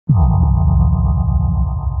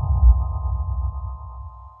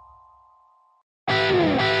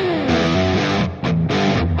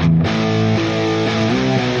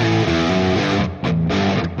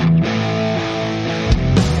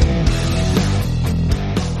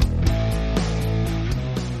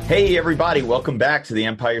Hey, everybody. Welcome back to the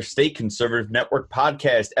Empire State Conservative Network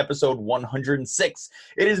podcast, episode 106.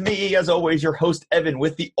 It is me, as always, your host, Evan,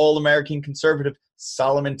 with the All-American Conservative,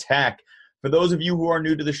 Solomon Tack. For those of you who are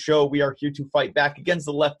new to the show, we are here to fight back against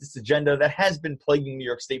the leftist agenda that has been plaguing New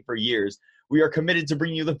York State for years. We are committed to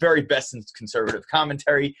bringing you the very best in conservative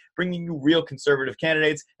commentary, bringing you real conservative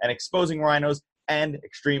candidates, and exposing rhinos and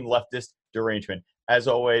extreme leftist derangement. As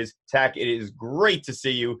always, Tack, it is great to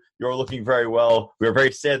see you. You're looking very well. We are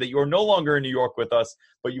very sad that you are no longer in New York with us,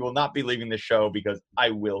 but you will not be leaving the show because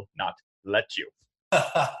I will not let you.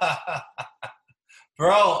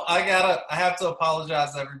 Bro, I have to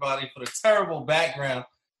apologize to everybody for the terrible background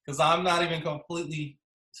because I'm not even completely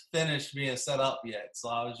finished being set up yet. So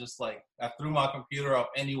I was just like, I threw my computer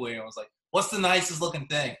up anyway and was like, what's the nicest looking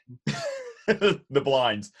thing? The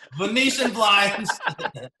blinds. Venetian blinds.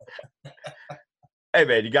 Hey,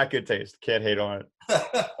 man, you got good taste. Can't hate on it.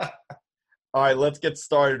 All right, let's get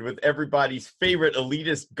started with everybody's favorite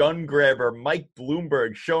elitist gun grabber, Mike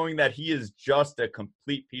Bloomberg, showing that he is just a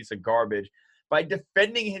complete piece of garbage by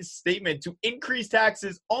defending his statement to increase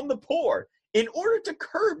taxes on the poor in order to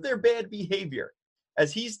curb their bad behavior.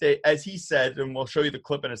 As he said, and we'll show you the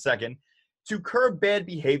clip in a second, to curb bad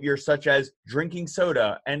behavior such as drinking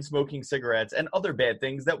soda and smoking cigarettes and other bad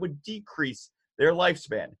things that would decrease their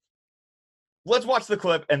lifespan. Let's watch the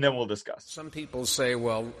clip, and then we'll discuss. Some people say,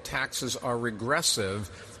 well, taxes are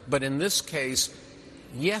regressive, but in this case,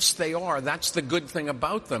 yes, they are. That's the good thing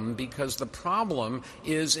about them, because the problem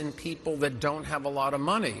is in people that don't have a lot of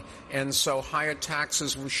money. And so higher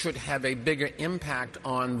taxes should have a bigger impact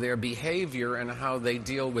on their behavior and how they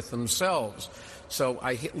deal with themselves. So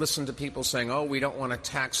I listen to people saying, oh, we don't want to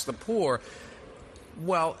tax the poor.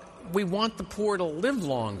 Well, we want the poor to live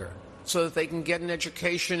longer, so that they can get an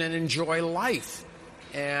education and enjoy life.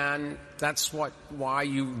 And that's why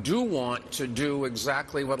you do want to do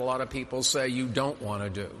exactly what a lot of people say you don't want to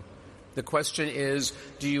do. The question is,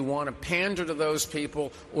 do you want to pander to those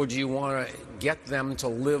people, or do you want to get them to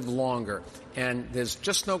live longer? And there's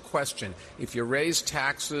just no question. If you raise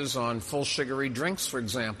taxes on full sugary drinks, for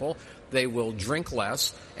example, they will drink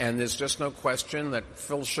less, and there's just no question that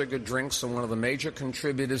full sugar drinks are one of the major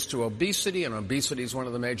contributors to obesity, and obesity is one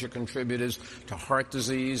of the major contributors to heart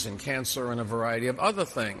disease and cancer and a variety of other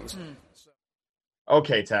things.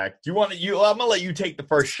 Okay, Tack. I'm gonna let you take the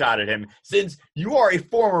first shot at him. Since you are a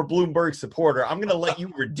former Bloomberg supporter, I'm gonna let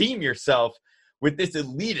you redeem yourself with this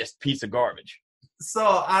elitist piece of garbage. So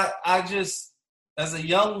I just, as a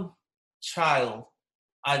young child,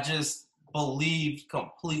 I just believed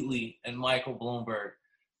completely in Michael Bloomberg.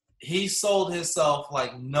 He sold himself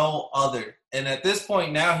like no other. And at this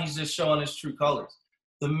point now, he's just showing his true colors.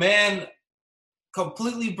 The man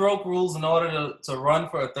completely broke rules in order to run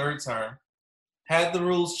for a third term, had the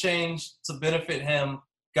rules changed to benefit him,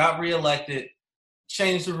 got reelected,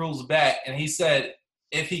 changed the rules back, and he said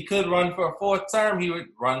if he could run for a fourth term, he would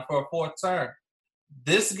run for a fourth term.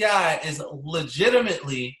 This guy is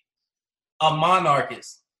legitimately a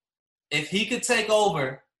monarchist. If he could take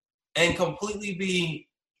over and completely be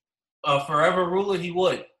a forever ruler, he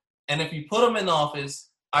would. And if you put him in office,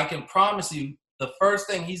 I can promise you the first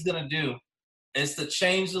thing he's going to do is to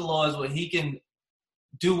change the laws where he can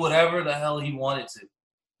do whatever the hell he wanted to.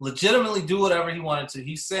 Legitimately do whatever he wanted to.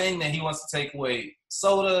 He's saying that he wants to take away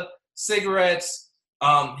soda, cigarettes.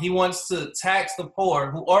 He wants to tax the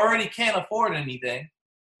poor who already can't afford anything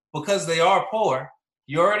because they are poor.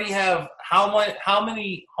 You already have how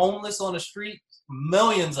many homeless on the street?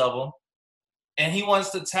 Millions of them. And he wants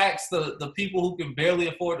to tax the people who can barely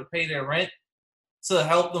afford to pay their rent to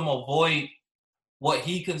help them avoid what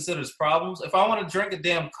he considers problems. If I want to drink a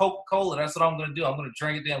damn Coca-Cola, that's what I'm going to do. I'm going to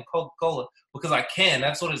drink a damn Coca-Cola because I can.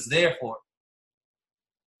 That's what it's there for.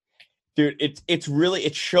 Dude,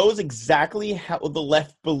 it shows exactly how the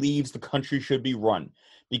left believes the country should be run,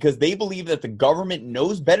 because they believe that the government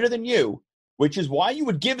knows better than you, which is why you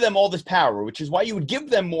would give them all this power, which is why you would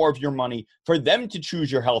give them more of your money for them to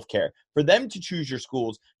choose your health care, for them to choose your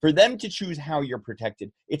schools, for them to choose how you're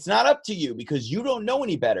protected. It's not up to you because you don't know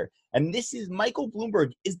any better. And Michael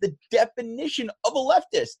Bloomberg is the definition of a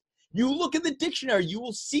leftist. You look at the dictionary, you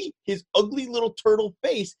will see his ugly little turtle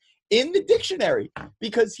face in the dictionary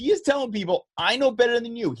because he is telling people, I know better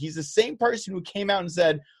than you. He's the same person who came out and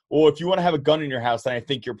said, well, if you want to have a gun in your house, then I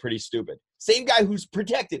think you're pretty stupid. Same guy who's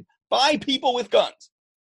protected by people with guns.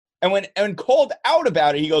 And when called out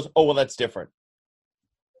about it, he goes, oh, well, that's different.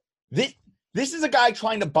 This is a guy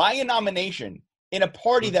trying to buy a nomination in a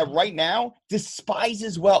party that right now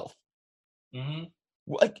despises wealth. Mm-hmm.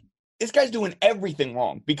 Like, this guy's doing everything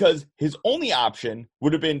wrong because his only option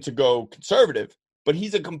would have been to go conservative, but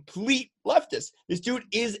he's a complete leftist. This dude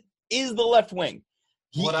is the left wing.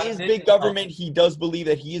 He is big know, government. He does believe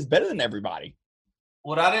that he is better than everybody.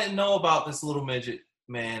 What I didn't know about this little midget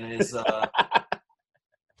man is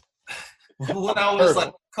when I was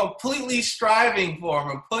like completely striving for him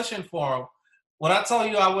and pushing for him. When I tell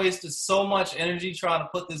you I wasted so much energy trying to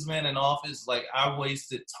put this man in office, like I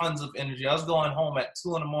wasted tons of energy. I was going home at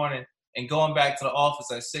 2 a.m. and going back to the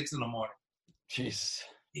office at 6 a.m. Jeez.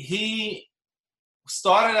 He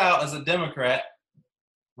started out as a Democrat,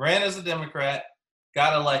 ran as a Democrat,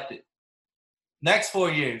 got elected. Next 4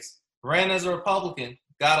 years, ran as a Republican,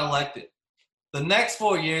 got elected. The next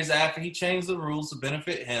 4 years after he changed the rules to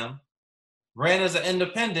benefit him, ran as an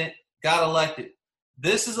independent, got elected.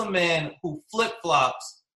 This is a man who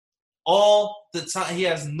flip-flops all the time. He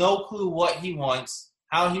has no clue what he wants,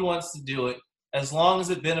 how he wants to do it, as long as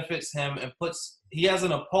it benefits him and he has a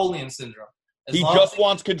Napoleon syndrome. He just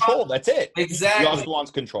wants control. That's it. Exactly. He just wants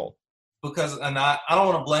control. Because, and I don't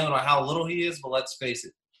want to blame him on how little he is, but let's face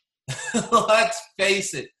it. Let's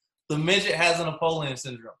face it. The midget has a Napoleon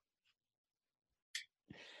syndrome.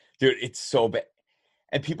 Dude, it's so bad.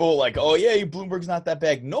 And people are like, oh, yeah, Bloomberg's not that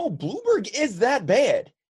bad. No, Bloomberg is that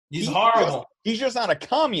bad. He's horrible. He's just not a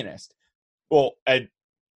communist. Well,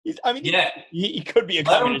 he could be a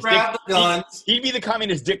Let communist. him grab the guns. He'd be the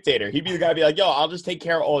communist dictator. He'd be the guy who'd be like, yo, I'll just take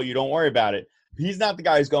care of all you. Don't worry about it. He's not the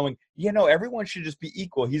guy who's going, everyone should just be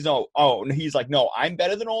equal. He's like, no, I'm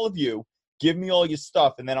better than all of you. Give me all your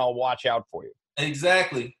stuff, and then I'll watch out for you.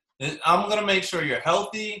 Exactly. I'm going to make sure you're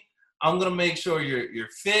healthy. I'm going to make sure you're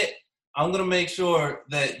fit. I'm going to make sure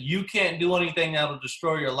that you can't do anything that will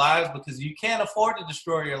destroy your lives, because you can't afford to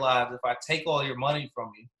destroy your lives if I take all your money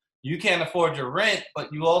from you. You can't afford your rent,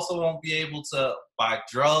 but you also won't be able to buy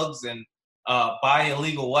drugs and buy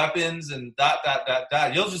illegal weapons and ...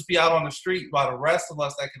 You'll just be out on the street while the rest of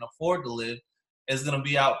us that can afford to live is going to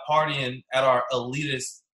be out partying at our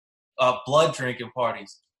elitist blood drinking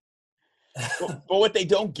parties. But what they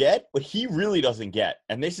don't get, what he really doesn't get,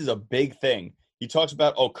 and this is a big thing, he talks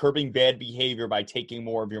about, curbing bad behavior by taking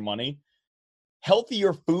more of your money.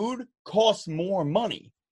 Healthier food costs more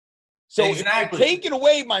money. So If you're taking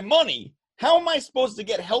away my money, how am I supposed to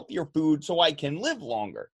get healthier food so I can live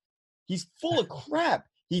longer? He's full of crap.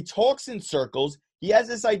 He talks in circles. He has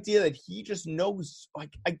this idea that he just knows. Like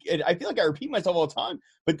I feel like I repeat myself all the time,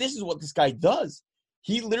 but this is what this guy does.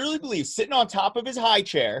 He literally believes, sitting on top of his high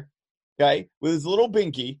chair, okay, with his little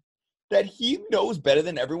binky, that he knows better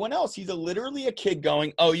than everyone else. He's literally a kid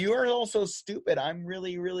going, oh, you are all so stupid. I'm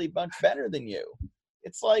really, really much better than you.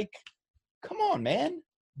 It's like, come on, man.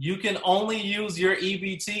 You can only use your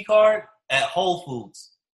EBT card at Whole Foods.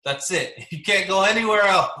 That's it. You can't go anywhere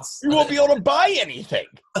else. You won't be able to buy anything.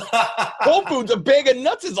 Whole Foods, a bag of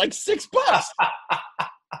nuts is like $6.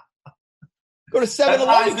 Go to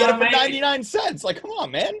 7-Eleven, get it for 99 cents. Like, come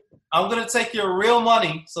on, man. I'm going to take your real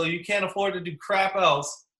money so you can't afford to do crap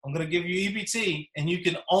else. I'm going to give you EBT, and you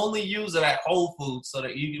can only use it at Whole Foods so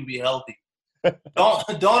that you can be healthy.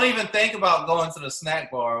 Don't even think about going to the snack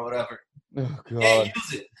bar or whatever. Oh, God. You can't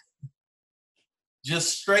use it.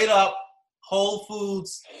 Just straight up Whole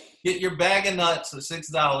Foods, get your bag of nuts for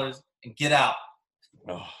 $6 and get out.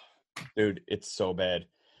 Oh, dude, it's so bad.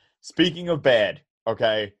 Speaking of bad,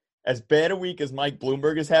 okay, as bad a week as Mike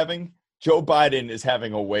Bloomberg is having, Joe Biden is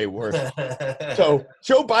having a way worse. So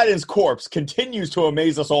Joe Biden's corpse continues to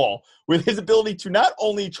amaze us all with his ability to not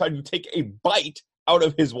only try to take a bite out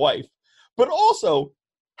of his wife, but also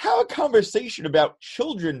have a conversation about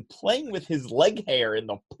children playing with his leg hair in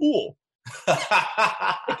the pool.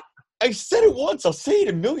 I said it once, I'll say it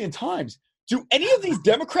a million times. Do any of these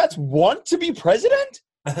Democrats want to be president?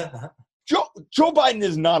 Joe Biden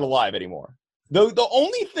is not alive anymore. The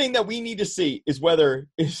only thing that we need to see is whether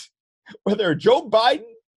Joe Biden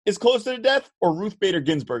is closer to death or Ruth Bader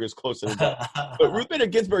Ginsburg is closer to death. But Ruth Bader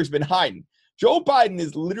Ginsburg's been hiding. Joe Biden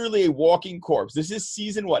is literally a walking corpse. This is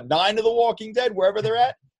season, 9 of The Walking Dead, wherever they're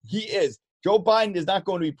at. He is. Joe Biden is not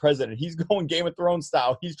going to be president. He's going Game of Thrones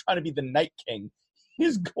style. He's trying to be the Night King.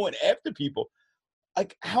 He's going after people.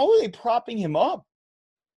 Like, how are they propping him up?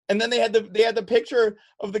 And then they had the picture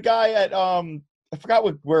of the guy at I forgot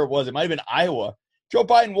where it was. It might have been Iowa. Joe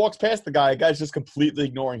Biden walks past the guy. The guy's just completely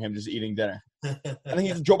ignoring him, just eating dinner. And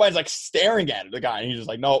then Joe Biden's like staring at the guy, and he's just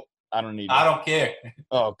like, "Nope, I don't need it. I don't care."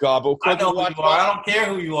 Oh God! But I know who you are. I don't care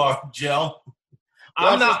who you are, Joe.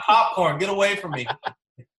 I'm not popcorn. Get away from me.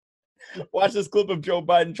 Watch this clip of Joe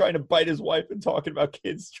Biden trying to bite his wife and talking about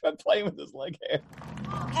kids playing with his leg hair.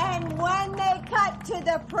 And when they cut to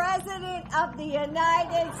the President of the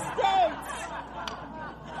United States,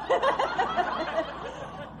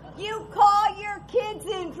 You call your kids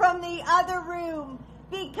in from the other room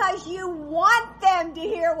because you want them to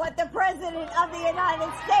hear what the President of the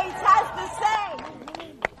United States has to say.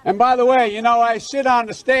 And by the way, I sit on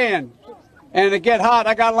the stand and it get hot.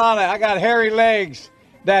 I got hairy legs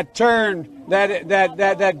that turn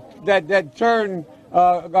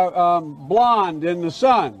blonde in the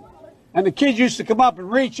sun. And the kids used to come up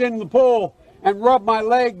and reach in the pool and rub my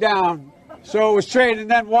leg down so it was straight,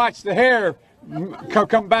 and then watch the hair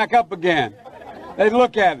come back up again. They'd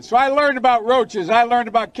look at it. So I learned about roaches. I learned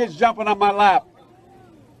about kids jumping on my lap.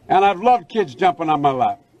 And I've loved kids jumping on my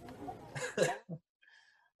lap.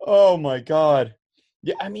 Oh, my God.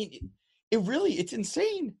 Yeah, I mean, it's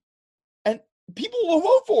insane. And people will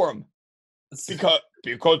vote for him.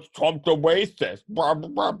 Because Trump's a racist. Blah,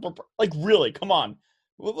 blah, blah, blah. Like, really, come on.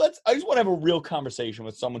 Well, I just want to have a real conversation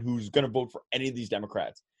with someone who's going to vote for any of these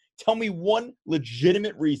Democrats. Tell me one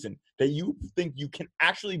legitimate reason that you think you can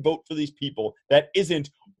actually vote for these people that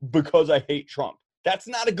isn't because I hate Trump. That's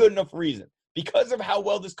not a good enough reason. Because of how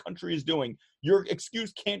well this country is doing, your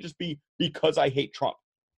excuse can't just be because I hate Trump.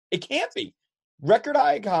 It can't be. Record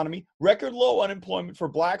high economy, record low unemployment for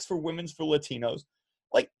blacks, for women, for Latinos.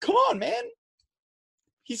 Like, come on, man.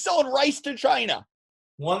 He's selling rice to China.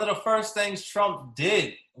 One of the first things Trump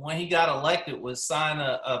did when he got elected was sign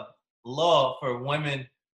a law for women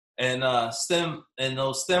and STEM and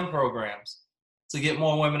those STEM programs to get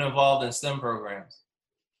more women involved in STEM programs.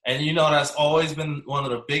 And that's always been one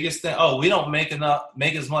of the biggest things. Oh, we don't make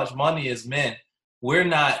as much money as men. We're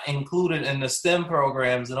not included in the STEM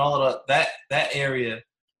programs and all of that area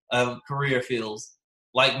of career fields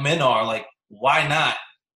like men are. Like, why not?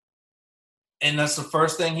 And that's the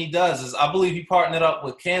first thing he does is I believe he partnered up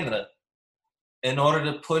with Canada in order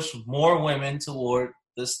to push more women toward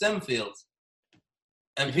the STEM fields.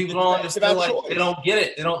 And people don't understand, they don't get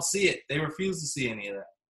it. They don't see it. They refuse to see any of that.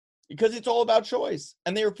 Because it's all about choice.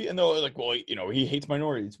 And they're like, well, he hates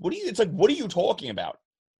minorities. What are you talking about?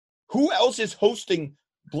 Who else is hosting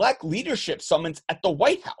black leadership summits at the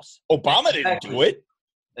White House? Obama didn't do it.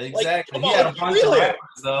 Exactly. Like, come on, let's be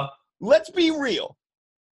real. Let's be real.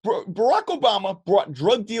 Barack Obama brought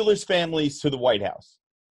drug dealers' families to the White House.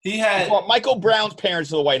 He brought Michael Brown's parents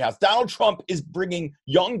to the White House. Donald Trump is bringing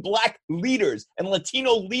young black leaders and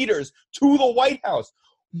Latino leaders to the White House.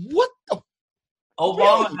 What the?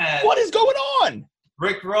 Obama had. What is going on?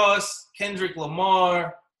 Rick Ross, Kendrick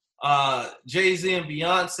Lamar, Jay-Z and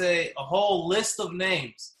Beyonce, a whole list of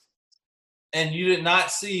names. And you did not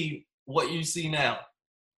see what you see now.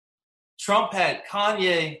 Trump had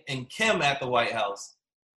Kanye and Kim at the White House.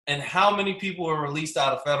 And how many people were released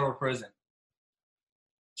out of federal prison?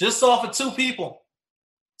 Just off of 2 people.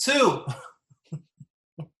 2.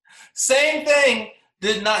 Same thing.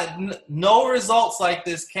 No results like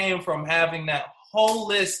this came from having that whole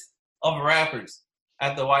list of rappers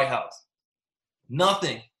at the White House.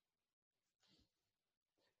 Nothing.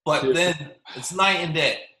 But then it's night and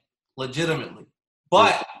day, legitimately.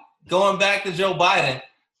 But going back to Joe Biden,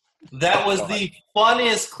 that was the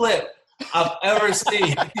funniest clip I've ever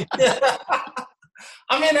seen.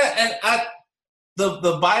 I mean,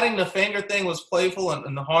 the biting the finger thing was playful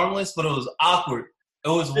and harmless, but it was awkward. It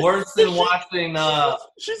was worse than watching.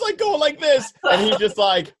 She's like going like this, and he's just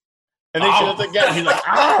like, and then she does it again. He's like,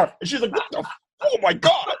 ah, and she's like, what the? Oh my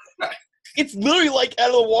God! It's literally like out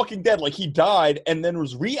of The Walking Dead. Like he died and then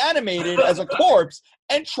was reanimated as a corpse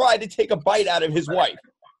and tried to take a bite out of his wife.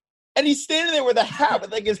 And he's standing there with a hat,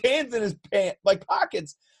 with like his hands in his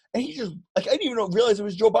pockets, and he just like I didn't even realize it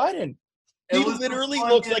was Joe Biden. He literally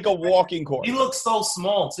looks like a walking corpse. He looks so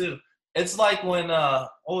small too. It's like when what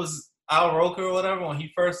was Al Roker or whatever when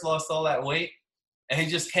he first lost all that weight, and he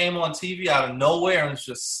just came on TV out of nowhere and was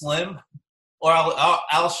just slim. Or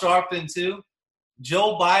Al Sharpton too.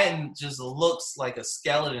 Joe Biden just looks like a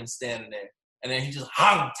skeleton standing there, and then he just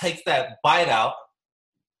takes that bite out.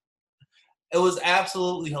 It was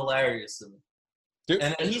absolutely hilarious to me. Dude,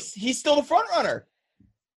 and he's still the front runner.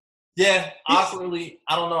 Yeah, awkwardly.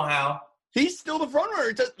 I don't know how. He's still the front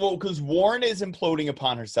runner. Well, because Warren is imploding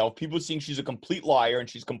upon herself. People are seeing she's a complete liar and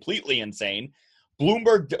she's completely insane.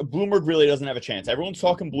 Bloomberg really doesn't have a chance. Everyone's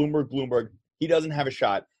talking Bloomberg. He doesn't have a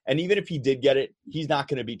shot. And even if he did get it, he's not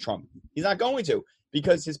going to beat Trump. He's not going to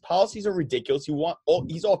because his policies are ridiculous.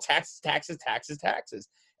 He's all taxes.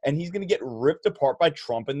 And he's going to get ripped apart by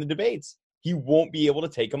Trump in the debates. He won't be able to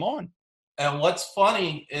take him on. And what's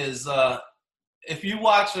funny is if you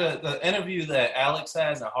watch the interview that Alex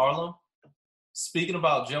has in Harlem, speaking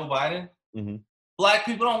about Joe Biden, Black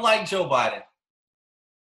people don't like Joe Biden.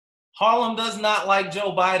 Harlem does not like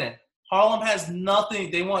Joe Biden. Harlem has nothing.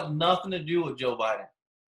 They want nothing to do with Joe Biden.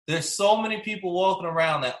 There's so many people walking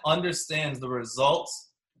around that understands the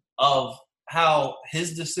results of how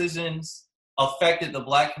his decisions affected the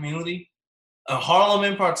black community, Harlem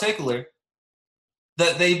in particular,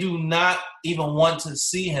 that they do not even want to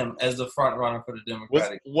see him as the front runner for the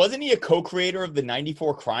Democratic. Wasn't he a co-creator of the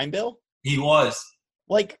 94 crime bill? He was.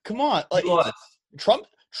 Like, come on. Like, He was.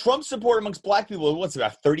 Trump's support amongst black people, what's it,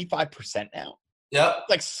 about 35% now? Yep. It's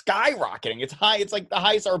like skyrocketing. It's high. It's like the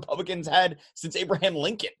highest our Republicans had since Abraham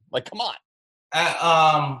Lincoln. Like, come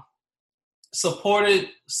on. Supported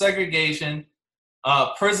segregation,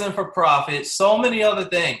 prison for profit, so many other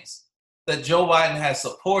things that Joe Biden has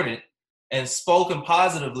supported and spoken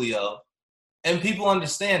positively of, and people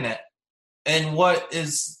understand that. And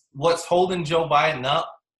what's holding Joe Biden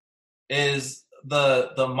up is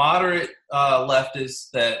the moderate leftists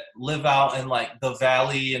that live out in like the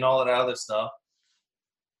Valley and all of that other stuff,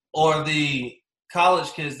 or the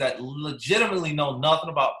college kids that legitimately know nothing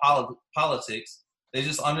about politics. They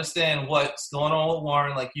just understand what's going on with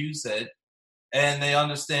Warren, like you said, and they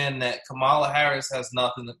understand that Kamala Harris has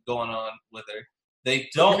nothing going on with her. They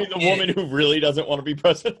don't. You mean the woman who really doesn't want to be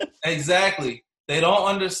president? Exactly. They don't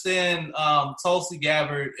understand Tulsi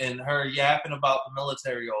Gabbard and her yapping about the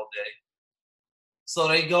military all day. So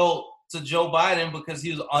they go to Joe Biden because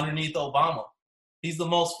he was underneath Obama. He's the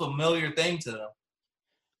most familiar thing to them.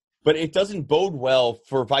 But it doesn't bode well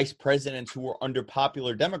for vice presidents who are under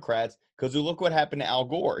popular Democrats, because look what happened to Al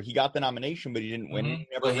Gore. He got the nomination, but he didn't win.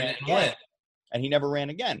 Mm-hmm. And he never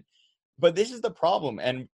ran again. But this is the problem.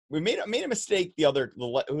 And we made a mistake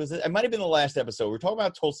it might have been the last episode. We were talking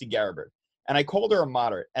about Tulsi Gabbard, and I called her a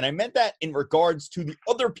moderate. And I meant that in regards to the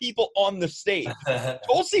other people on the stage.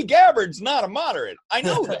 Tulsi Gabbard's not a moderate. I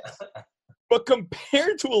know this. But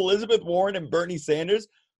compared to Elizabeth Warren and Bernie Sanders,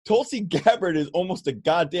 Tulsi Gabbard is almost a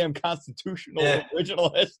goddamn constitutional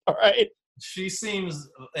originalist, all right? She seems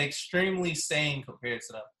extremely sane compared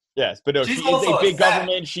to them. Yes, but no, she is a big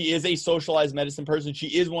government. She is a socialized medicine person. She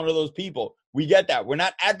is one of those people. We get that. We're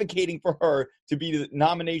not advocating for her to be the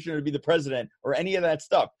nomination or to be the president or any of that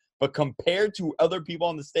stuff. But compared to other people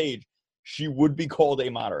on the stage, she would be called a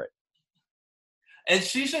moderate. And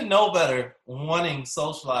she should know better wanting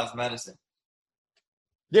socialized medicine.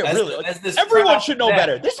 Yeah, really. Everyone should know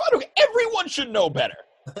better. Everyone should know better.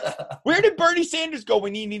 Where did Bernie Sanders go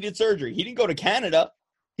when he needed surgery? He didn't go to Canada.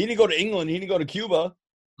 He didn't go to England. He didn't go to Cuba.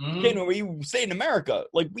 Mm-hmm. We stayed in America.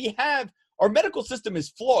 Like, our medical system is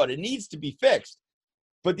flawed. It needs to be fixed.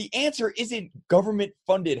 But the answer isn't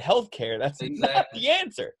government-funded health care. That's not the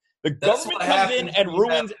answer. The government comes in and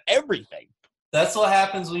ruins everything. That's what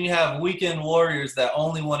happens when you have weekend warriors that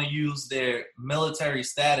only want to use their military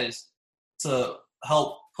status to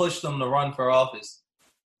help push them to run for office.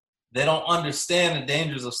 They don't understand the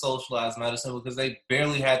dangers of socialized medicine because they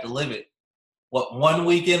barely had to live it. 1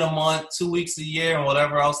 weekend a month, 2 weeks a year, and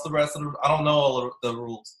whatever else the rest of I don't know all of the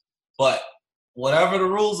rules. But whatever the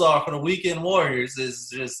rules are for the weekend warriors is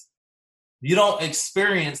just, you don't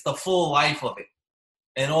experience the full life of it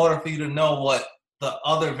in order for you to know what the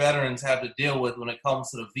other veterans have to deal with when it comes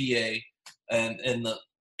to the VA and the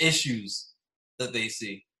issues that they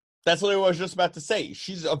see. That's what I was just about to say.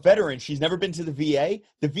 She's a veteran. She's never been to the VA.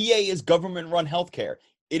 The VA is government-run healthcare.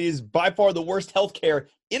 It is by far the worst healthcare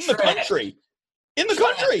in the country. In the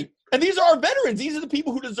country. And these are our veterans. These are the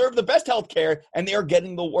people who deserve the best healthcare, and they are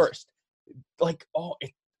getting the worst. Like, I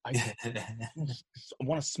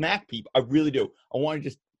want to smack people. I really do. I want to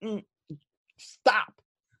just stop.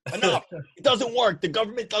 Enough. It doesn't work. The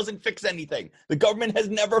government doesn't fix anything. The government has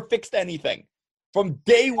never fixed anything. From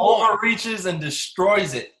day one. Overreaches and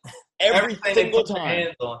destroys it. Every single time.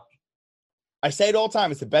 I say it all the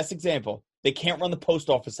time. It's the best example. They can't run the post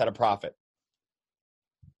office at a profit.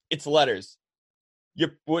 It's letters.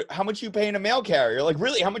 How much you paying a mail carrier? Like,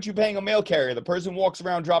 really, how much you paying a mail carrier? The person walks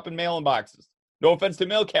around dropping mail in boxes. No offense to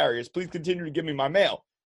mail carriers. Please continue to give me my mail.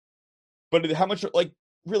 But how much, like,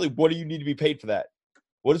 really, what do you need to be paid for that?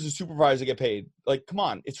 What does the supervisor get paid? Like, come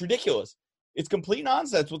on. It's ridiculous. It's complete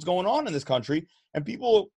nonsense what's going on in this country. And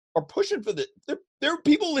people are pushing for this. There are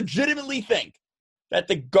people legitimately think that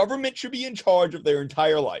the government should be in charge of their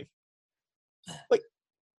entire life. Like,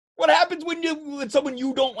 what happens when someone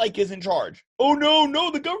you don't like is in charge? Oh,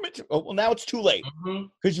 no, the government. Oh, well, now it's too late.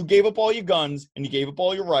 Because you gave up all your guns and you gave up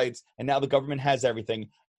all your rights, and now the government has everything,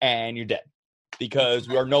 and you're dead. Because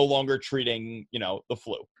we are no longer treating, the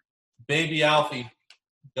flu. Baby Alfie,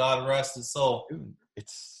 God rest his soul.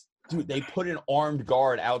 Dude, they put an armed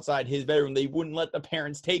guard outside his bedroom. They wouldn't let the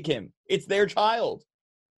parents take him. It's their child.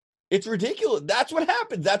 It's ridiculous. That's what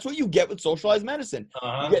happens. That's what you get with socialized medicine.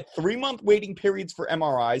 Uh-huh. You get 3-month waiting periods for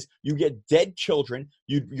MRIs. You get dead children.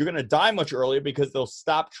 You're going to die much earlier because they'll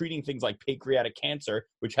stop treating things like pancreatic cancer,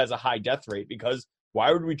 which has a high death rate, because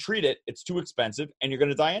why would we treat it? It's too expensive, and you're going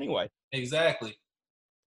to die anyway. Exactly.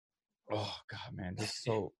 Oh, God, man. This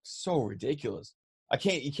is so ridiculous.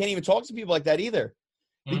 You can't even talk to people like that either.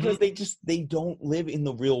 Because they don't live in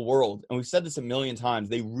the real world. And we've said this a million times.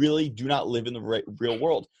 They really do not live in the real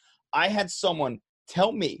world. I had someone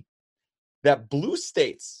tell me that blue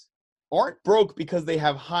states aren't broke because they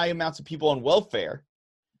have high amounts of people on welfare,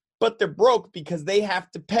 but they're broke because they have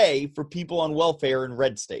to pay for people on welfare in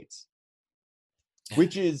red states,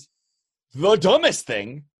 which is the dumbest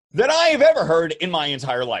thing that I have ever heard in my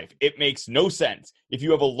entire life. It makes no sense. If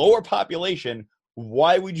you have a lower population,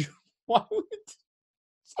 why would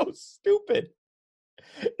so stupid.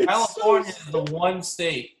 California is the one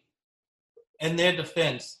state, in their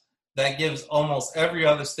defense, that gives almost every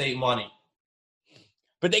other state money.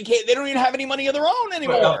 But they don't even have any money of their own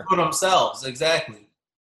anymore. For themselves, exactly.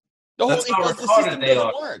 The system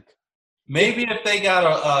doesn't work. Maybe if they got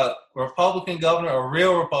a Republican governor, a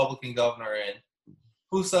real Republican governor in,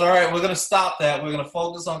 who said, all right, we're going to stop that. We're going to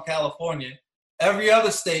focus on California. Every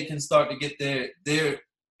other state can start to get their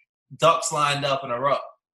ducks lined up in a row.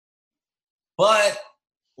 But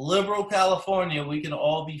liberal California, we can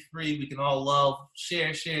all be free. We can all love,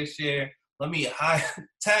 share. Let me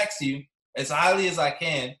tax you as highly as I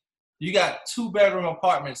can. You got 2-bedroom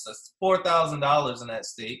apartments. That's $4,000 in that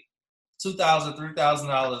state. $2,000,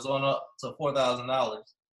 $3,000 on up to $4,000.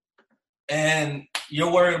 And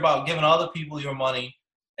you're worried about giving other people your money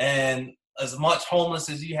and as much homeless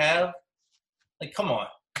as you have. Like, come on.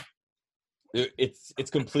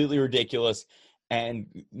 It's completely ridiculous. And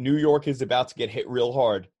New York is about to get hit real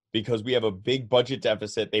hard because we have a big budget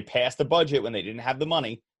deficit. They passed the budget when they didn't have the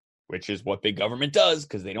money, which is what big government does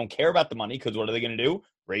because they don't care about the money, because what are they going to do?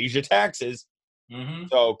 Raise your taxes. Mm-hmm.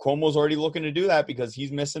 So Cuomo's already looking to do that because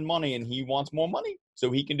he's missing money and he wants more money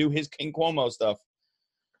so he can do his King Cuomo stuff.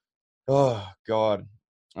 Oh, God.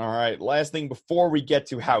 All right. Last thing before we get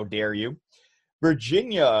to how dare you.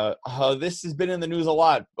 Virginia, this has been in the news a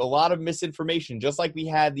lot of misinformation, just like we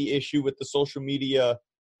had the issue with the social media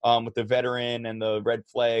with the veteran and the red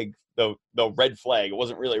flag, the red flag. It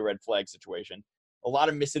wasn't really a red flag situation. A lot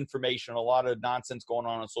of misinformation, a lot of nonsense going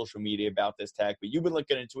on social media about this tech, but you've been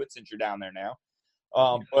looking into it since you're down there now.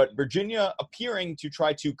 But Virginia appearing to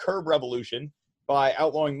try to curb revolution by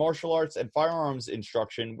outlawing martial arts and firearms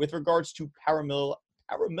instruction with regards to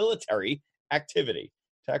paramilitary activity.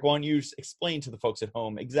 Tack, why don't you explain to the folks at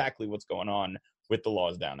home exactly what's going on with the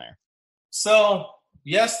laws down there? So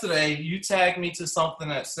yesterday you tagged me to something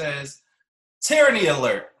that says tyranny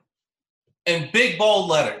alert in big bold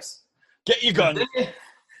letters. Get your gun.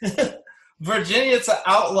 Virginia to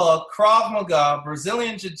outlaw Krav Maga,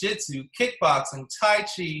 Brazilian Jiu-Jitsu, kickboxing, Tai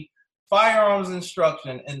Chi, firearms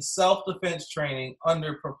instruction, and self-defense training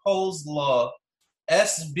under proposed law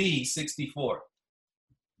SB 64.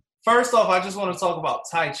 First off, I just want to talk about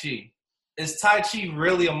Tai Chi. Is Tai Chi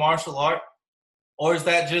really a martial art? Or is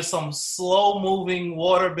that just some slow-moving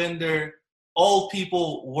waterbender, old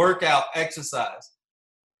people workout exercise?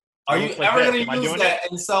 Are you ever going to use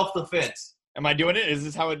that in self-defense? Am I doing it? Is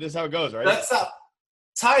this how it goes, right? That's how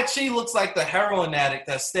Tai Chi looks like the heroin addict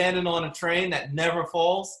that's standing on a train that never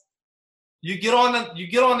falls. You get on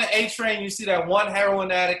the A train, you see that one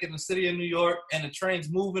heroin addict in the city of New York, and the train's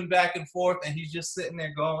moving back and forth, and he's just sitting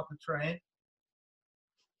there going with the train.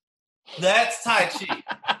 That's Tai Chi.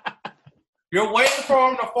 You're waiting for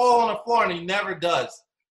him to fall on the floor, and he never does.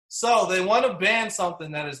 So they want to ban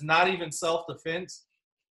something that is not even self-defense.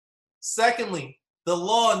 Secondly, the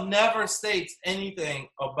law never states anything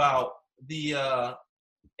about the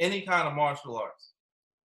any kind of martial arts.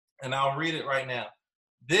 And I'll read it right now.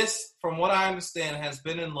 This, from what I understand, has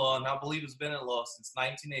been in law, and I believe it's been in law since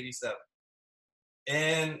 1987.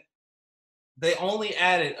 And they only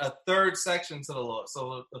added a third section to the law.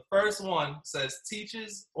 So the first one says,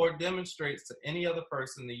 teaches or demonstrates to any other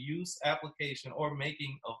person the use, application, or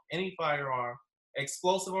making of any firearm,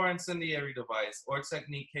 explosive or incendiary device, or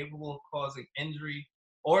technique capable of causing injury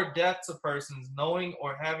or death to persons knowing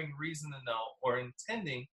or having reason to know or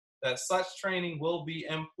intending that such training will be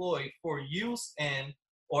employed for use in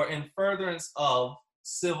or in furtherance of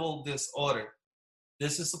civil disorder.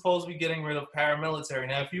 This is supposed to be getting rid of paramilitary.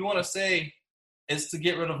 Now, if you want to say it's to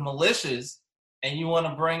get rid of militias and you want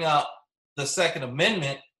to bring up the Second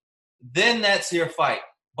Amendment, then that's your fight.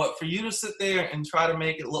 But for you to sit there and try to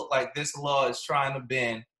make it look like this law is trying to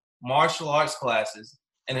ban martial arts classes,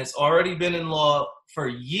 and it's already been in law for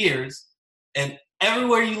years, and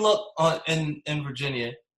everywhere you look in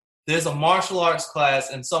Virginia, there's a martial arts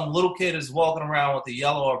class and some little kid is walking around with a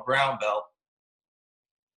yellow or brown belt.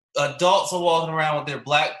 Adults are walking around with their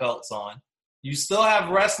black belts on. You still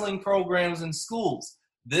have wrestling programs in schools.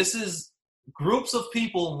 This is groups of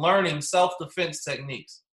people learning self-defense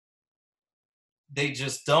techniques. They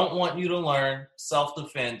just don't want you to learn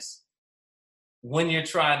self-defense when you're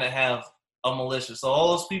trying to have a militia. So all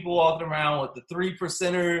those people walking around with the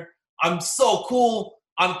 3%er, I'm so cool,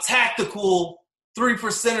 I'm tactical,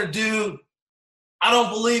 3%er dude. I don't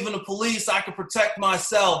believe in the police, I can protect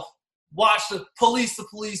myself. Watch the police,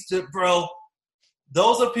 bro.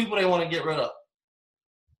 Those are people they want to get rid of.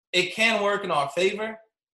 It can work in our favor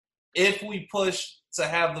if we push to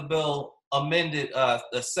have the bill amended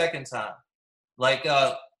the second time. Like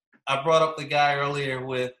I brought up the guy earlier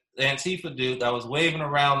with the Antifa dude that was waving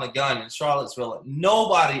around the gun in Charlottesville that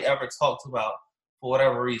nobody ever talked about for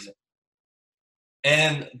whatever reason.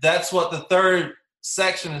 And that's what the third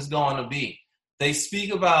section is going to be. They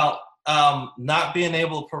speak about not being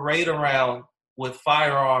able to parade around with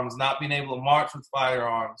firearms, not being able to march with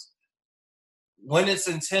firearms, when it's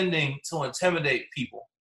intending to intimidate people.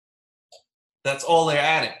 That's all they're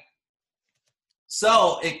adding.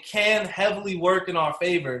 So it can heavily work in our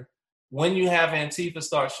favor when you have Antifa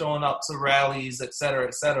start showing up to rallies, et cetera,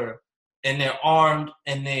 and they're armed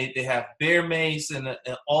and they have bear mace and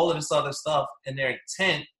all of this other stuff, and their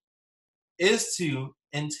intent is to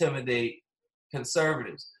intimidate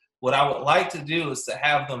conservatives. What I would like to do is to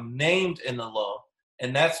have them named in the law,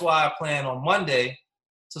 and that's why I plan on Monday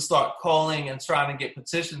to start calling and trying to get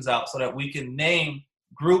petitions out so that we can name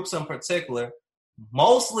groups in particular,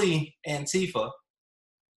 mostly Antifa,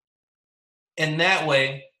 and that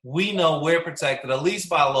way we know we're protected, at least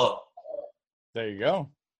by law. There you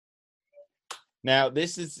go. Now,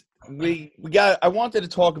 this is I wanted to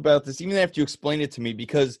talk about this even after you explained it to me,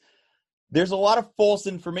 because there's a lot of false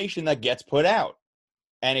information that gets put out.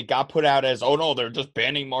 And it got put out as, oh no, they're just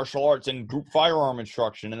banning martial arts and group firearm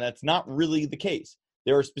instruction. And that's not really the case.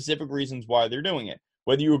 There are specific reasons why they're doing it,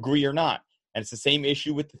 whether you agree or not. And it's the same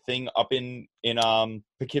issue with the thing up in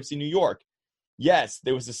Poughkeepsie, New York. Yes,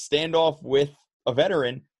 there was a standoff with a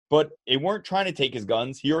veteran, but they weren't trying to take his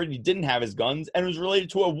guns. He already didn't have his guns, and it was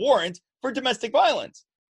related to a warrant for domestic violence.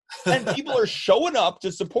 And people are showing up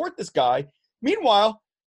to support this guy. Meanwhile,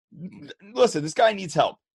 listen, this guy needs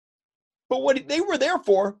help. But what they were there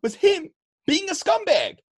for was him being a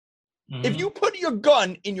scumbag. Mm-hmm. If you put your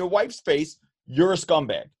gun in your wife's face, you're a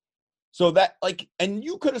scumbag. So that, and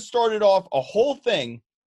you could have started off a whole thing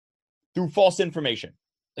through false information.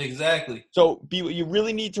 Exactly. So you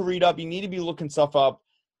really need to read up. You need to be looking stuff up.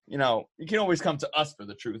 You know, you can always come to us for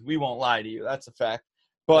the truth. We won't lie to you. That's a fact.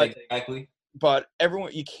 But exactly. But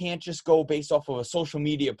everyone, you can't just go based off of a social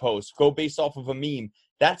media post, go based off of a meme.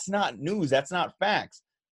 That's not news. That's not facts.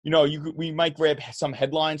 You know, we might grab some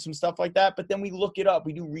headlines, some stuff like that, but then we look it up.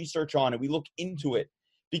 We do research on it. We look into it,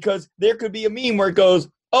 because there could be a meme where it goes,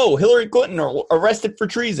 oh, Hillary Clinton arrested for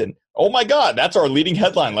treason. Oh, my God, that's our leading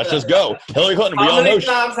headline. Let's just go. Hillary Clinton, we all know. How many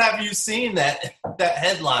times have you seen that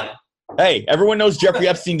headline? Hey, everyone knows Jeffrey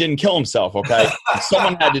Epstein didn't kill himself, okay?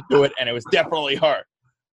 Someone had to do it, and it was definitely her.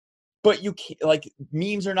 But you can't,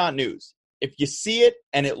 memes are not news. If you see it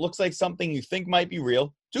and it looks like something you think might be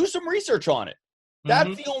real, do some research on it.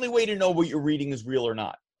 That's the only way to know what you're reading is real or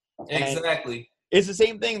not. Exactly. And it's the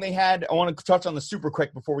same thing they had. I want to touch on this super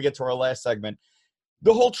quick before we get to our last segment.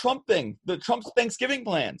 The whole Trump thing, the Trump's Thanksgiving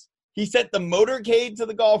plans. He sent the motorcade to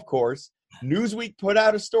the golf course. Newsweek put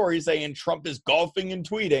out a story saying Trump is golfing and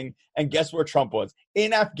tweeting. And guess where Trump was?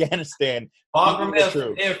 In Afghanistan.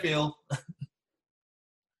 Bagram Airfield.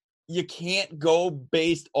 You can't go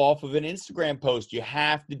based off of an Instagram post. You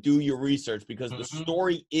have to do your research, because the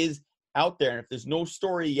story is out there. And if there's no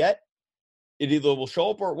story yet, it either will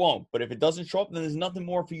show up or it won't. But if it doesn't show up, then there's nothing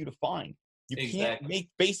more for you to find. You can't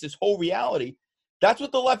base this whole reality. That's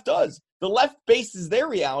what the left does. The left bases their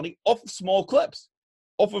reality off of small clips,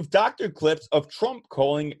 off of doctored clips of Trump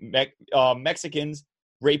calling Mexicans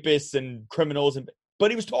rapists and criminals.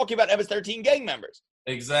 But he was talking about MS-13 gang members.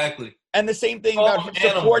 Exactly. And the same thing about him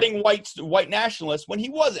supporting white nationalists when he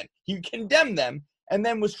wasn't. He condemned them and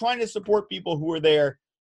then was trying to support people who were there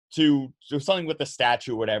to do something with the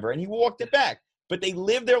statue or whatever, and he walked it back. But they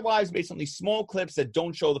live their lives based on these small clips that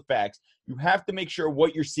don't show the facts. You have to make sure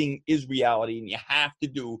what you're seeing is reality, and you have to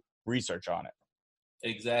do research on it.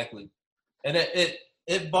 Exactly. And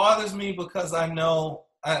it bothers me because I know,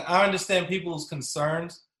 I understand people's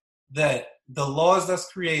concerns that the laws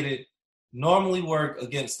that's created normally work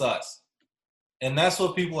against us. And that's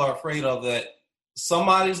what people are afraid of, that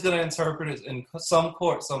somebody's going to interpret it in some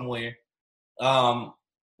court somewhere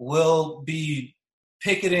will be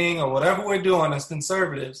picketing or whatever we're doing as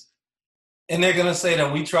conservatives, and they're going to say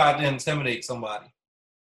that we tried to intimidate somebody.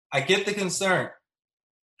 I get the concern.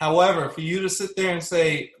 However, for you to sit there and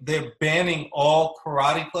say they're banning all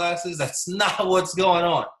karate classes, that's not what's going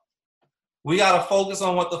on. We got to focus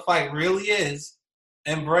on what the fight really is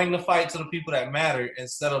and bring the fight to the people that matter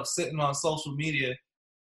instead of sitting on social media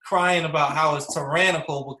crying about how it's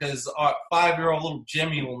tyrannical because our 5-year-old little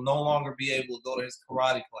Jimmy will no longer be able to go to his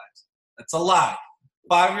karate class. That's a lie.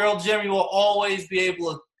 5-year-old Jimmy will always be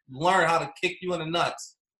able to learn how to kick you in the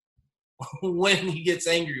nuts when he gets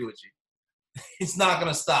angry with you. He's not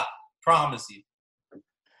going to stop. Promise you.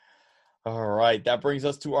 All right. That brings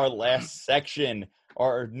us to our last section.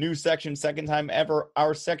 Our new section, second time ever,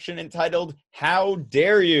 our section entitled, How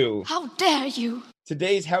Dare You? How dare you?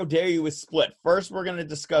 Today's How Dare You is split. First, we're going to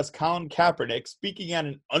discuss Colin Kaepernick speaking at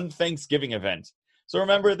an un-Thanksgiving event. So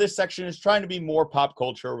remember, this section is trying to be more pop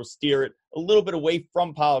culture. We'll steer it a little bit away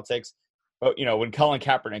from politics. But, when Colin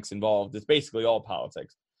Kaepernick's involved, it's basically all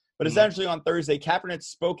politics. But essentially on Thursday, Kaepernick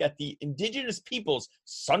spoke at the Indigenous Peoples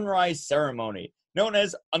Sunrise Ceremony, known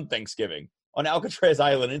as un-Thanksgiving, on Alcatraz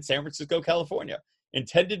Island in San Francisco, California,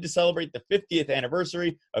 intended to celebrate the 50th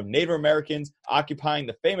anniversary of Native Americans occupying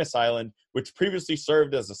the famous island, which previously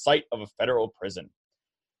served as the site of a federal prison.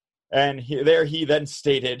 And he then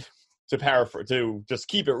stated, to just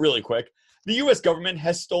keep it really quick, the U.S. government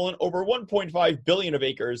has stolen over 1.5 billion of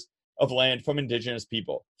acres of land from Indigenous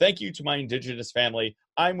people. Thank you to my Indigenous family.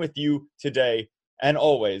 I'm with you today and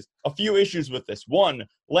always. A few issues with this. One,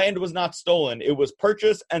 land was not stolen. It was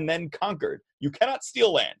purchased and then conquered. You cannot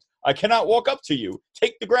steal land. I cannot walk up to you,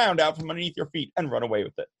 take the ground out from underneath your feet, and run away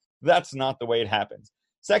with it. That's not the way it happens.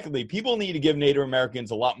 Secondly, people need to give Native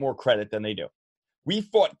Americans a lot more credit than they do. We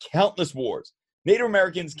fought countless wars. Native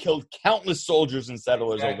Americans killed countless soldiers and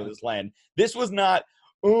settlers over this land. This was not,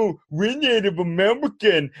 oh, we're Native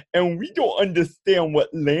American and we don't understand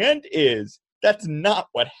what land is. That's not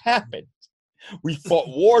what happened. We fought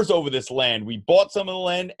wars over this land. We bought some of the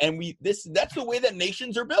land, and that's the way that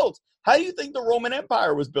nations are built. How do you think the Roman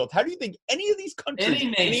Empire was built? How do you think any of these countries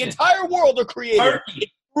in the entire world are created?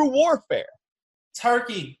 Through warfare?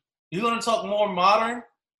 Turkey. You want to talk more modern?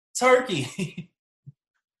 Turkey.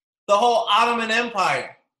 The whole Ottoman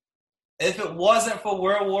Empire. If it wasn't for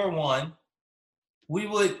World War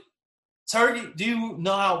I, Turkey, do you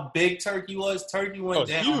know how big Turkey was? Turkey went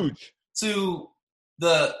down huge. To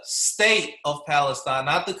the state of Palestine,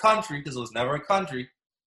 not the country, because it was never a country.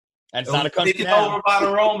 And it's not a country taken now. over by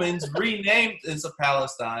the Romans, renamed into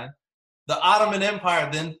Palestine. The Ottoman Empire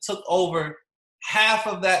then took over half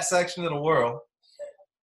of that section of the world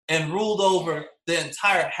and ruled over the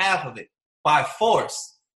entire half of it by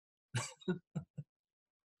force.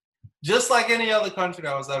 Just like any other country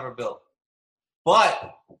that was ever built.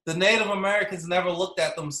 But the Native Americans never looked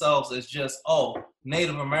at themselves as just,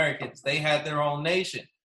 Native Americans. They had their own nation.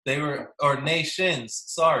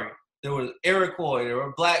 Nations. There were Iroquois, there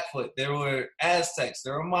were Blackfoot, there were Aztecs,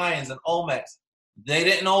 there were Mayans and Olmecs. They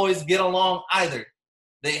didn't always get along either.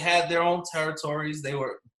 They had their own territories. They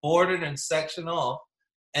were bordered and sectioned off.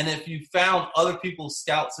 And if you found other people's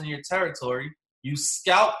scalps in your territory, you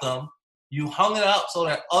scalped them, you hung it up so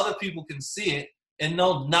that other people can see it and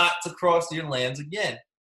know not to cross your lands again.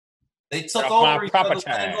 They took over each other's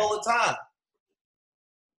lands all the time.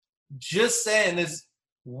 Just saying, this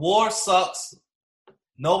war sucks.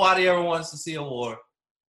 Nobody ever wants to see a war,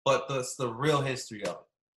 but that's the real history of it.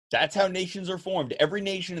 That's how nations are formed. Every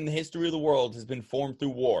nation in the history of the world has been formed through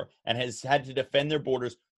war and has had to defend their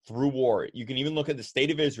borders through war. You can even look at the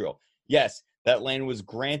state of Israel. Yes, that land was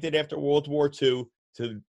granted after World War II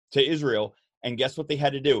to Israel, and guess what they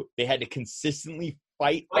had to do? They had to consistently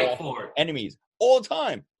fight for it. Enemies all the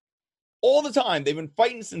time. All the time. They've been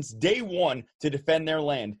fighting since day one to defend their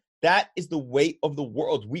land. That is the way of the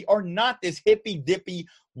world. We are not this hippy-dippy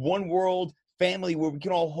one world family where we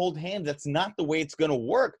can all hold hands. That's not the way it's going to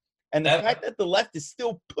work. And the fact that the left is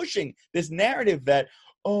still pushing this narrative that,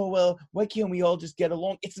 why can't we all just get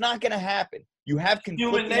along? It's not going to happen. You have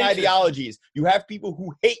conflicting ideologies. You have people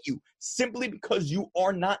who hate you simply because you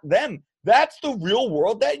are not them. That's the real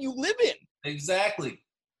world that you live in. Exactly.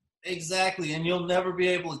 And you'll never be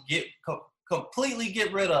able to completely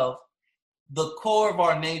get rid of the core of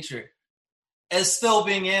our nature as still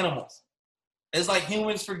being animals. It's like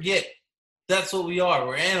humans forget that's what we are.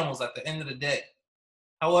 We're animals at the end of the day.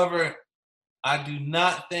 However, I do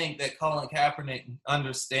not think that Colin Kaepernick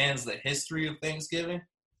understands the history of Thanksgiving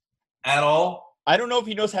at all. I don't know if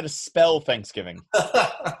he knows how to spell Thanksgiving.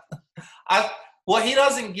 What he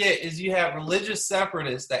doesn't get is you have religious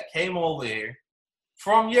separatists that came over here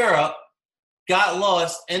from Europe got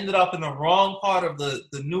lost, ended up in the wrong part of the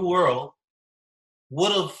New World,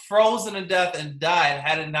 would have frozen to death and died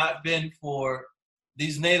had it not been for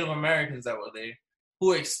these Native Americans that were there,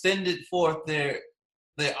 who extended forth their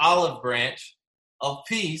olive branch of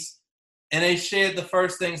peace, and they shared the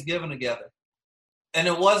first Thanksgiving together. And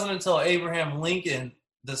it wasn't until Abraham Lincoln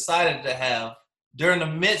decided to have, during the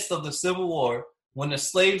midst of the Civil War, when the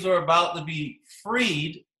slaves were about to be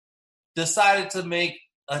freed, decided to make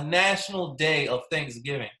a national day of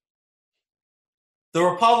Thanksgiving. The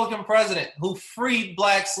Republican president who freed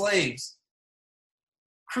black slaves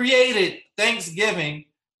created Thanksgiving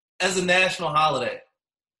as a national holiday.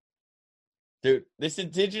 Dude, this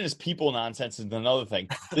indigenous people nonsense is another thing.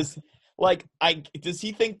 Does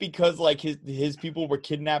he think because like his people were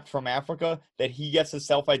kidnapped from Africa that he gets to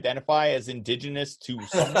self-identify as indigenous to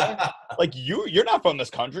somewhere? Like you're not from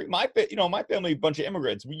this country. My family, a bunch of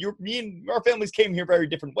immigrants. Me and our families came here very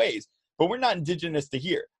different ways, but we're not indigenous to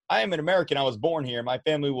here. I am an American. I was born here. My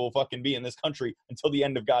family will fucking be in this country until the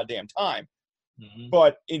end of goddamn time. Mm-hmm.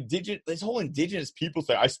 But this whole indigenous people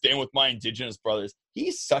thing, I stand with my indigenous brothers.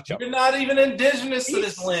 He's such a. You're not even indigenous to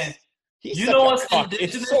this land. You know what's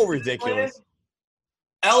indigenous? It's so ridiculous.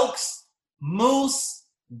 Elks, moose,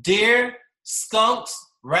 deer, skunks,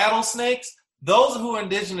 rattlesnakes. Those are who are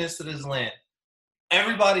indigenous to this land.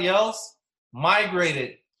 Everybody else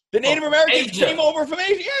migrated. The Native Americans came over from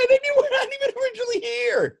Asia. Yeah, were not even originally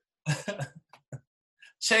here.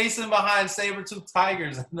 Chasing behind saber-toothed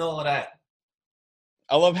tigers and all of that.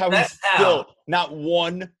 I love how he's still not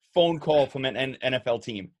one phone call from an NFL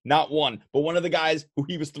team. Not one. But one of the guys who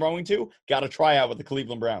he was throwing to got a tryout with the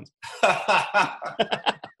Cleveland Browns.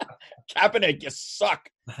 Kaepernick, you suck.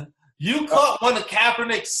 You caught one of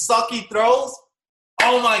Kaepernick's sucky throws?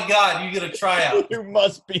 Oh, my God, you get a tryout. You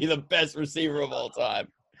must be the best receiver of all time.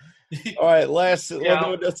 All right,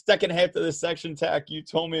 the second half of this section, Tack, you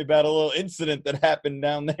told me about a little incident that happened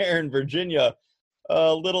down there in Virginia.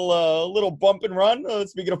 A little bump and run.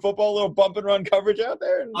 Speaking of football, a little bump and run coverage out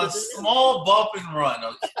there. A small bump and run,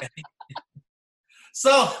 okay.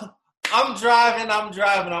 So I'm driving.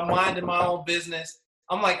 I'm minding my own business.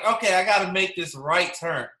 I'm like, okay, I got to make this right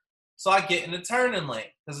turn. So I get in the turning lane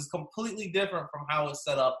because it's completely different from how it's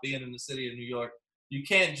set up being in the city of New York. You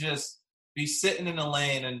can't just be sitting in the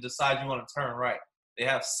lane and decide you want to turn right. They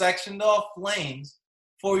have sectioned off lanes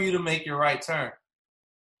for you to make your right turn.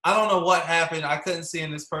 I don't know what happened. I couldn't see in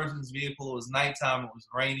this person's vehicle. It was nighttime. It was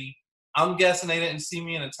rainy. I'm guessing they didn't see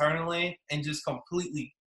me in a turning lane and just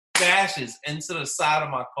completely bashes into the side of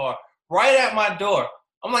my car right at my door.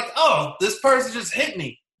 I'm like, oh, this person just hit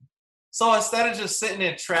me. So instead of just sitting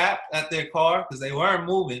there trapped at their car because they weren't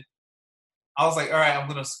moving, I was like, all right, I'm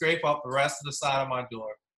going to scrape up the rest of the side of my door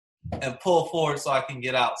and pull forward so I can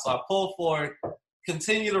get out. So I pull forward,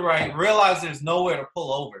 continue to right, realize there's nowhere to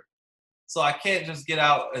pull over. So I can't just get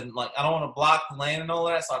out and, like, I don't want to block the lane and all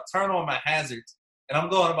that. So I turn on my hazards, and I'm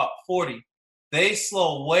going about 40. They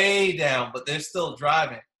slow way down, but they're still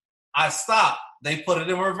driving. I stop. They put it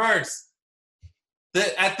in reverse.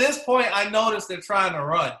 At this point, I notice they're trying to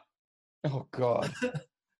run. Oh, God.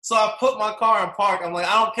 So I put my car in park. I'm like,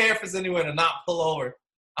 I don't care if it's anywhere to not pull over.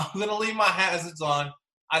 I'm going to leave my hazards on.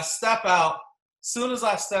 I step out. As soon as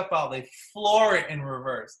I step out, they floor it in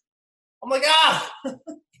reverse. I'm like,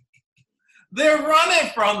 they're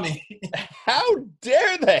running from me. How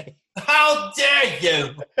dare they? How dare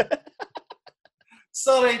you?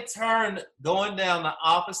 So they turned going down the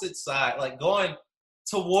opposite side, like going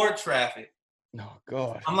toward traffic. Oh,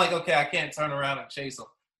 God. I'm like, okay, I can't turn around and chase them.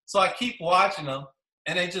 So I keep watching them,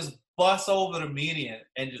 and they just bust over the median.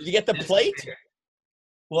 And just Did you get the plate?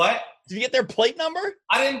 What? Did you get their plate number?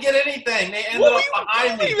 I didn't get anything. They ended up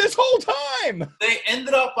behind me this whole time. They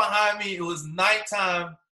ended up behind me. It was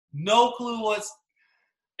nighttime. No clue what's.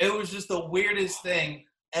 It was just the weirdest thing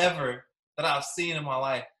ever that I've seen in my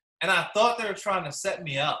life. And I thought they were trying to set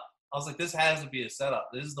me up. I was like, this has to be a setup.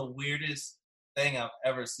 This is the weirdest thing I've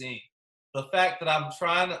ever seen. The fact that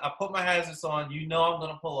I put my hazards on, I'm going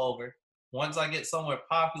to pull over. Once I get somewhere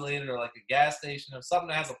populated or like a gas station or something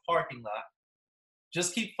that has a parking lot,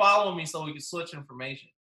 just keep following me so we can switch information.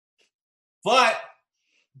 But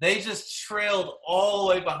they just trailed all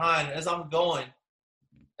the way behind as I'm going,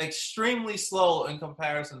 extremely slow in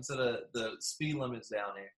comparison to the speed limits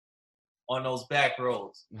down there on those back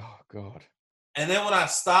roads. Oh, God. And then when I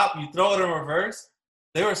stop, you throw it in reverse.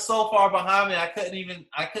 They were so far behind me, I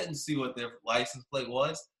couldn't see what their license plate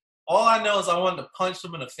was. All I know is I wanted to punch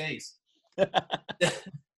them in the face.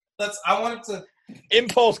 I wanted to.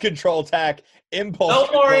 Impulse control, Tack. Impulse no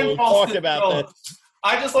control. More impulse Talked control. about this.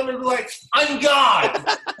 I just wanted to be like, I'm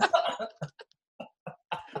God.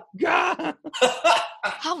 God!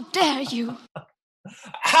 How dare you?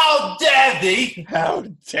 How dare thee? How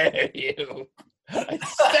dare you? I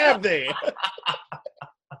stabbed thee.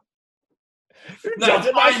 You Now jumped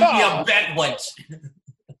in my find me a car. bed wench.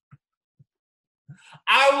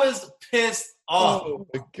 I was pissed off. Oh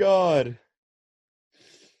my God.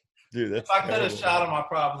 Dude, that's If I could have terrible. shot him, I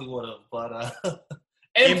probably would have. But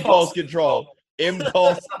Impulse control.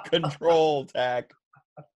 Impulse control, Tack.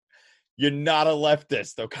 You're not a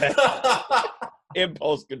leftist, okay?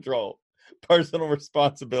 Impulse control. Personal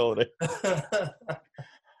responsibility.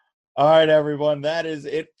 All right, everyone. That is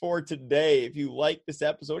it for today. If you like this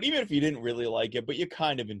episode, even if you didn't really like it, but you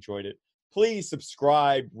kind of enjoyed it, please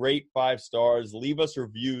subscribe, rate 5 stars, leave us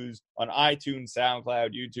reviews on iTunes,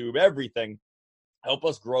 SoundCloud, YouTube, everything. Help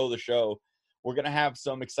us grow the show. We're going to have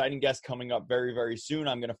some exciting guests coming up very, very soon.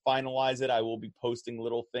 I'm going to finalize it. I will be posting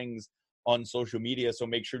little things on social media, so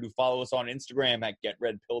make sure to follow us on Instagram at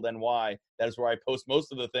GetRedPilledNY. That is where I post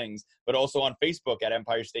most of the things, but also on Facebook at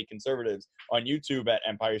Empire State Conservatives, on YouTube at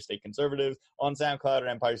Empire State Conservatives, on SoundCloud at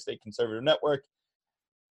Empire State Conservative Network,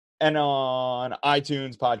 and on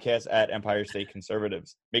iTunes podcast at Empire State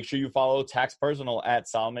Conservatives. Make sure you follow Tax Personal at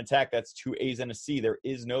Solomon Tack. That's 2 A's and a C. There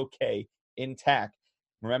is no K in Tack.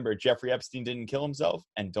 Remember, Jeffrey Epstein didn't kill himself,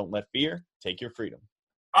 and don't let fear take your freedom.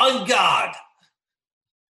 On God.